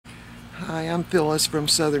Hi, I'm Phyllis from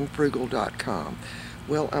southernfrugal.com.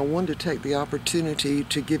 Well, I wanted to take the opportunity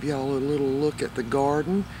to give y'all a little look at the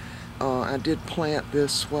garden. I did plant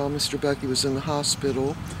this while Mr. Bucky was in the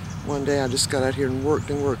hospital. One day I just got out here and worked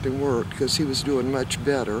because he was doing much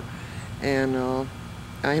better. And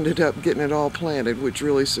I ended up getting it all planted, which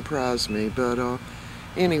really surprised me. But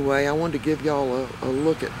anyway, I wanted to give y'all a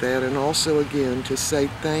look at that, and also again to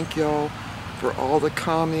say thank y'all for all the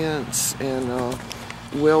comments and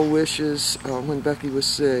well wishes when Bucky was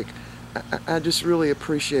sick. I just really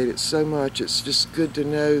appreciate it so much. It's just good to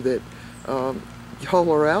know that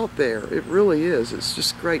y'all are out there. It really is. It's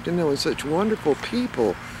just great to know, and such wonderful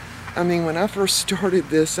people. I mean, when I first started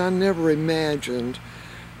this, I never imagined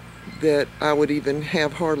that I would even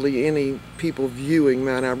have hardly any people viewing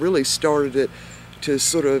mine. I really started it to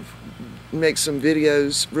sort of make some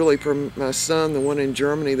videos really for my son, the one in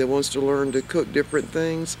Germany that wants to learn to cook different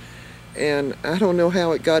things. And I don't know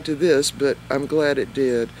how it got to this, but I'm glad it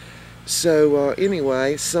did. So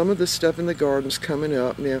anyway, some of the stuff in the garden's coming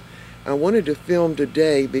up. Now, I wanted to film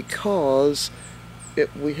today because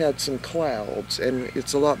we had some clouds, and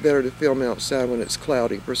it's a lot better to film outside when it's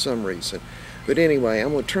cloudy for some reason. But anyway,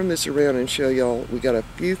 I'm going to turn this around and show y'all we got a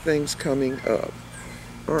few things coming up.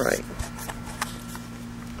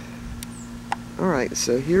 Alright,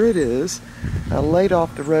 so here it is. I laid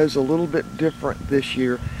off the rows a little bit different this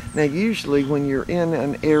year. Now usually when you're in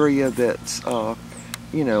an area that's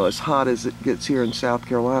you know, as hot as it gets here in South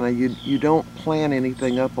Carolina, you don't plant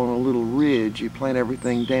anything up on a little ridge. You plant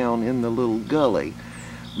everything down in the little gully.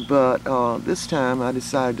 But this time I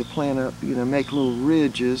decided to plant up, you know, make little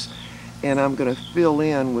ridges, and I'm going to fill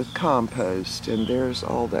in with compost. And there's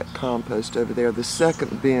all that compost over there. The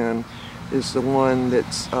second bin is the one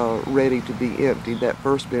that's ready to be emptied. That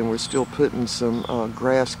first bin we're still putting some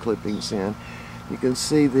grass clippings in. You can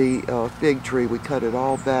see the fig tree, we cut it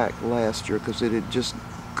all back last year because it had just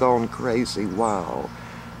gone crazy wild.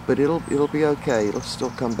 But it'll be okay, it'll still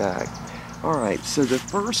come back. Alright, so the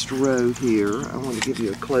first row here, I want to give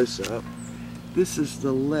you a close-up. This is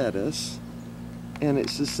the lettuce, and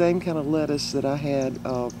it's the same kind of lettuce that I had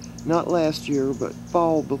not last year, but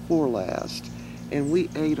fall before last. And we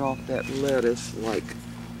ate off that lettuce like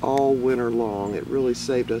all winter long. It really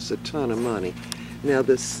saved us a ton of money. Now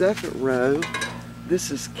the second row,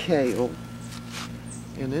 this is kale,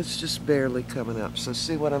 and it's just barely coming up. So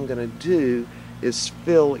see, what I'm going to do is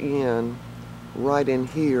fill in right in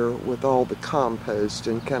here with all the compost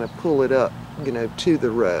and kind of pull it up, you know, to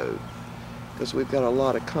the row, because we've got a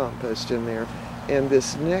lot of compost in there. And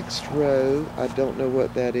this next row, I don't know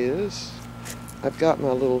what that is. I've got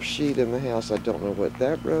my little sheet in the house. I don't know what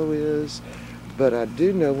that row is, but I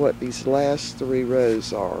do know what these last three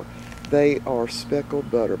rows are. They are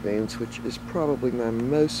speckled butter beans, which is probably my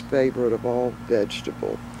most favorite of all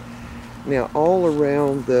vegetable. Now, all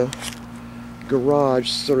around the garage,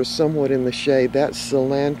 sort of somewhat in the shade, that's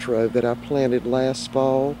cilantro that I planted last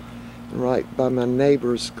fall, right by my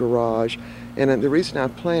neighbor's garage. And the reason I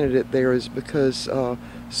planted it there is because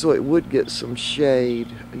so it would get some shade,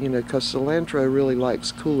 you know, because cilantro really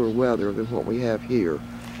likes cooler weather than what we have here.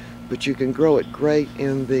 But you can grow it great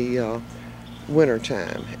in the winter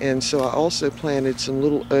time. And so I also planted some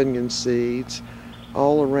little onion seeds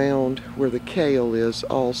all around where the kale is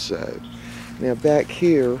also. Now back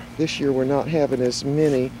here, this year we're not having as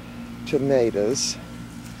many tomatoes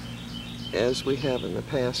as we have in the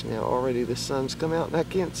past. Now already the sun's come out and I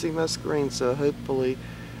can't see my screen, so hopefully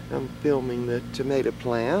I'm filming the tomato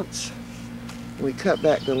plants. We cut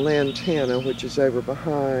back the lantana, which is over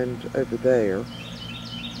behind over there.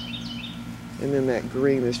 And then that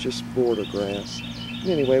green is just border grass.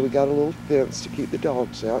 Anyway, we got a little fence to keep the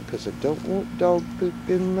dogs out because I don't want dog poop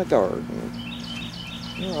in my garden.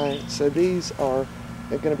 Alright, so these are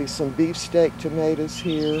going to be some beefsteak tomatoes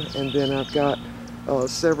here, and then I've got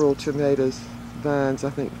several tomatoes vines,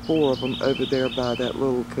 I think 4 of them over there by that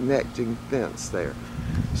little connecting fence there.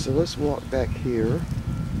 So let's walk back here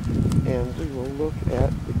and we will look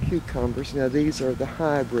at the cucumbers. Now these are the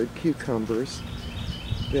hybrid cucumbers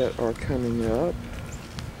that are coming up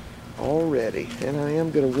already, and I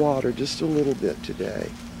am going to water just a little bit today.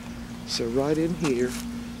 So right in here,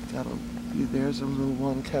 there's a little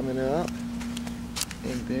one coming up,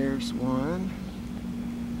 and there's one,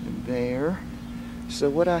 and there. So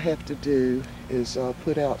what I have to do is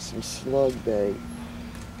put out some slug bait,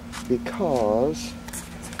 because,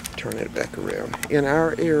 turn it back around, in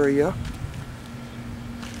our area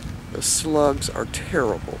the slugs are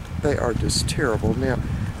terrible. They are just terrible. Now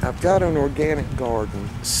I've got an organic garden,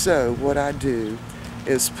 so what I do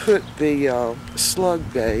is put the slug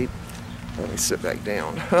bait, let me sit back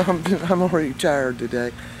down, I'm already tired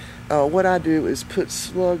today, what I do is put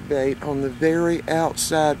slug bait on the very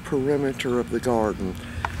outside perimeter of the garden.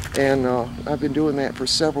 And I've been doing that for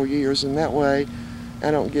several years, and that way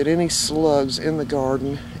I don't get any slugs in the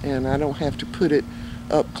garden, and I don't have to put it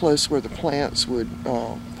up close where the plants would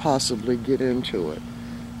possibly get into it.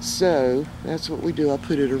 So that's what we do. I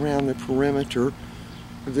put it around the perimeter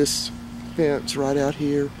of this fence right out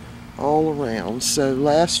here, all around. So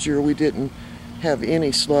last year we didn't have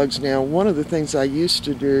any slugs. Now, one of the things I used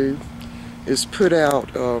to do is put out,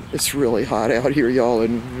 it's really hot out here, y'all,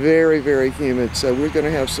 and very, very humid, so we're going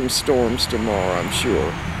to have some storms tomorrow, I'm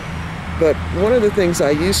sure. But one of the things I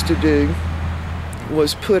used to do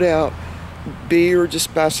was put out beer,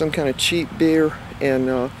 just buy some kind of cheap beer,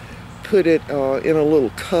 and put it in a little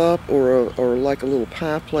cup or like a little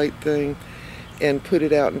pie plate thing, and put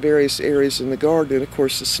it out in various areas in the garden. And of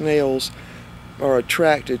course the snails are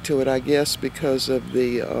attracted to it, I guess, because of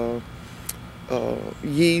the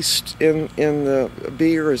yeast in the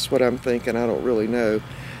beer is what I'm thinking. I don't really know.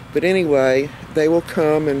 But anyway, they will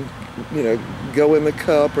come and, you know, go in the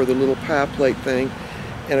cup or the little pie plate thing,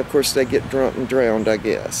 and of course they get drunk and drowned, I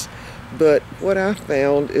guess. But what I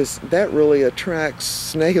found is that really attracts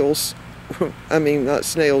snails, I mean not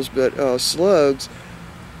snails, but slugs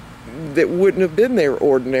that wouldn't have been there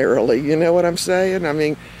ordinarily, you know what I'm saying? I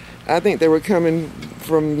mean, I think they were coming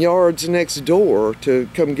from yards next door to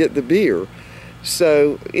come get the beer.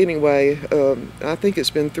 So anyway, I think it's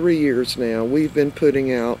been 3 years now. We've been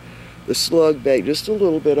putting out the slug bait just a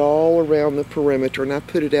little bit all around the perimeter, and I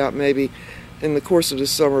put it out maybe in the course of the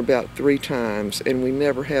summer about 3 times, and we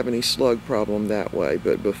never have any slug problem that way.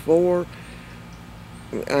 But before,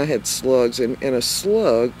 I had slugs, and a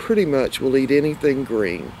slug pretty much will eat anything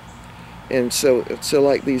green. And so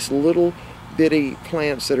like these little bitty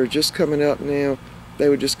plants that are just coming up now, they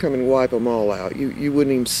would just come and wipe them all out. You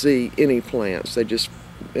wouldn't even see any plants. They just,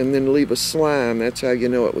 and then leave a slime. That's how you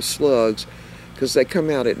know it was slugs, because they come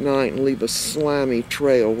out at night and leave a slimy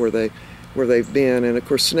trail where they've been. And of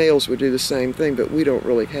course snails would do the same thing, but we don't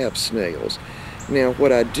really have snails. Now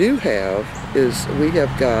what I do have is we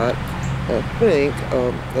have got, I think,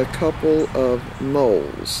 a couple of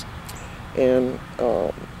moles, and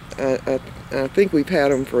I think we've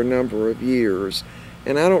had them for a number of years,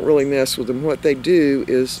 and I don't really mess with them. What they do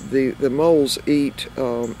is the moles eat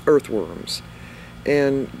earthworms,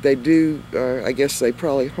 and they do, I guess they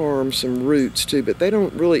probably harm some roots too, but they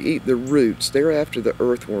don't really eat the roots. They're after the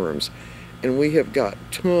earthworms, and we have got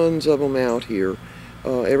tons of them out here.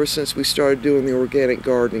 Ever since we started doing the organic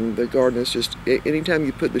gardening, the garden is just, anytime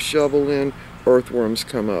you put the shovel in, earthworms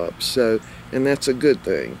come up. So, and that's a good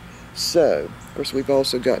thing. So, of course, we've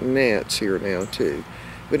also got gnats here now too.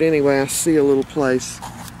 But anyway, I see a little place.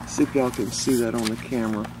 See if y'all can see that on the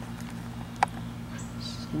camera.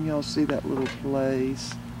 Can y'all see that little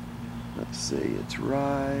place? Let's see, it's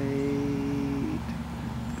right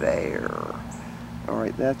there. All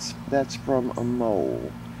right, that's from a mole.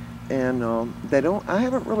 And I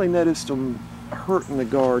haven't really noticed them hurting the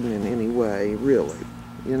garden in any way, really,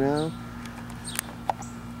 you know?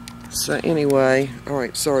 So anyway, all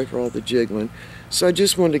right, sorry for all the jiggling. So I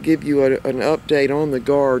just wanted to give you an update on the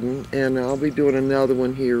garden, and I'll be doing another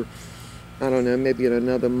one here, I don't know, maybe in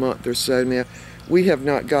another month or so. Now, we have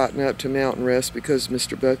not gotten up to Mountain Rest because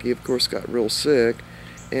Mr. Bucky, of course, got real sick,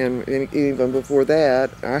 and even before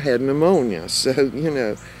that, I had pneumonia, so, you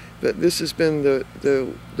know. But this has been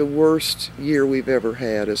the worst year we've ever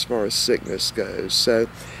had as far as sickness goes. So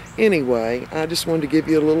anyway, I just wanted to give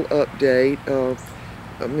you a little update.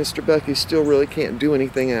 Mr. Bucky still really can't do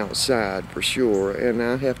anything outside for sure, and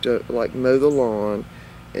I have to like mow the lawn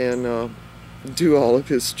and do all of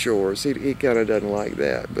his chores. He kind of doesn't like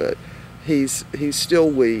that, but he's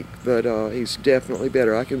still weak, but he's definitely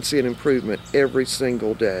better. I can see an improvement every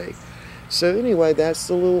single day. So anyway, that's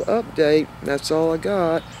the little update. That's all I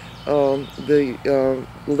got. The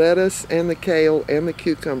lettuce and the kale and the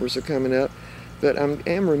cucumbers are coming up, but I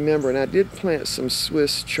am remembering I did plant some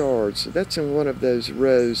Swiss chard, so that's in one of those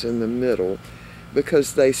rows in the middle,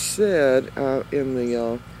 because they said in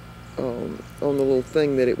the on the little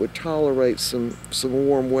thing that it would tolerate some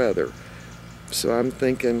warm weather. So I'm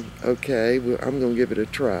thinking, okay, well, I'm going to give it a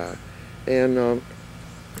try. And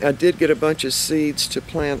I did get a bunch of seeds to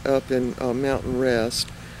plant up in Mountain Rest.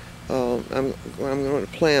 I'm going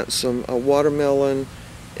to plant some watermelon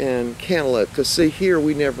and cantaloupe, because see, here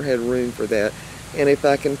we never had room for that. And if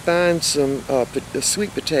I can find some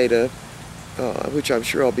sweet potato, which I'm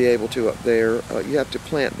sure I'll be able to up there, you have to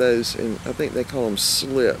plant those in, I think they call them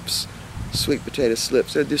slips, sweet potato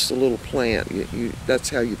slips. They're just a little plant. That's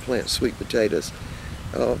how you plant sweet potatoes.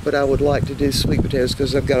 but I would like to do sweet potatoes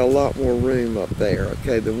because I've got a lot more room up there.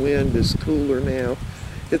 Okay, the wind is cooler now.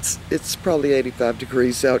 It's probably 85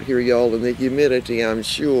 degrees out here, y'all, and the humidity, I'm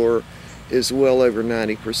sure, is well over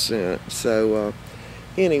 90%. So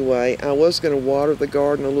anyway, I was going to water the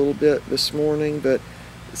garden a little bit this morning, but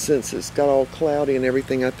since it's got all cloudy and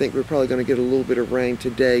everything, I think we're probably going to get a little bit of rain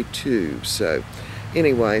today too. So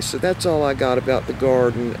anyway, so that's all I got about the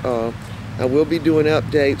garden. I will be doing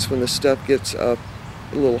updates when the stuff gets up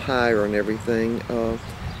a little higher and everything.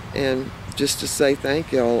 And just to say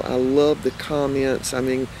thank y'all. I love the comments. I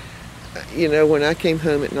mean, you know, when I came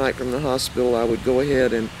home at night from the hospital, I would go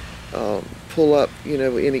ahead and pull up, you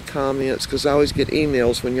know, any comments, because I always get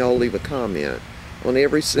emails when y'all leave a comment. On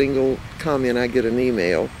every single comment, I get an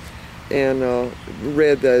email, and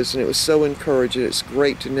read those, and it was so encouraging. It's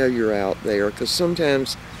great to know you're out there, because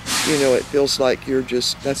sometimes, you know, it feels like you're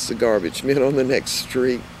just, that's the garbage man on the next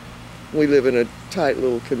street. We live in a tight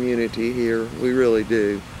little community here. We really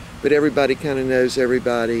do. But everybody kind of knows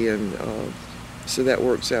everybody, and so that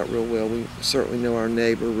works out real well. We certainly know our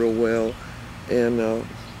neighbor real well. And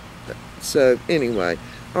so anyway,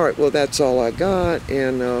 all right, well, that's all I got.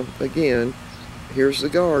 And again, here's the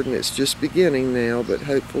garden. It's just beginning now, but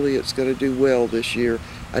hopefully it's going to do well this year.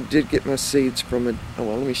 I did get my seeds from a, oh,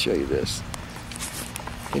 well, let me show you this.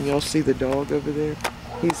 Can y'all see the dog over there?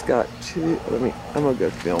 He's got two, I'm going to go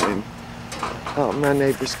film him. My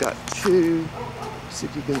neighbor's got two, see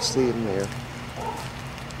if you can see him there.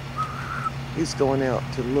 He's going out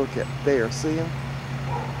to look at, there, see him?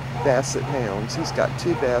 Basset hounds. He's got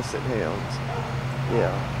two basset hounds.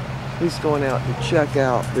 Yeah. He's going out to check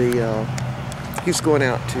out the,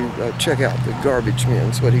 check out the garbage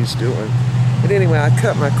men's, what he's doing. But anyway, I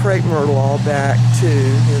cut my crepe myrtle all back too.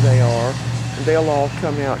 Here they are. And they'll all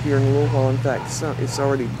come out here in a little while. In fact, it's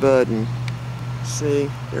already budding. See,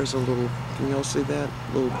 there's a little, can y'all see that?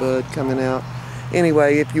 Little bud coming out.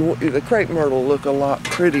 Anyway, if you, the crepe myrtle look a lot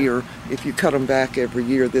prettier if you cut them back every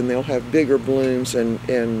year. Then they'll have bigger blooms and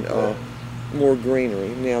more greenery.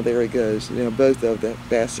 Now there he goes. Now both of the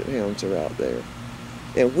basset hounds are out there.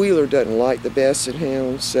 And Wheeler doesn't like the basset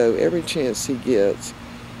hounds, so every chance he gets,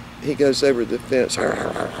 he goes over the fence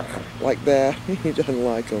like that. He doesn't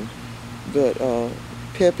like them. But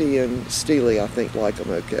Peppy and Steely, I think, like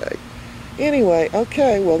them okay. Anyway,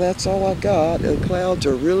 okay, well, that's all I got. The clouds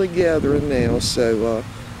are really gathering now, so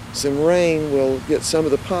some rain will get some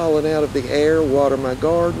of the pollen out of the air, water my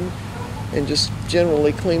garden, and just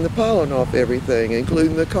generally clean the pollen off everything,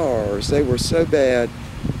 including the cars. They were so bad.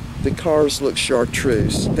 The cars looked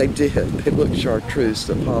chartreuse. They did. They looked chartreuse.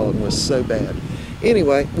 The pollen was so bad.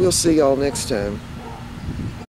 Anyway, we'll see y'all next time.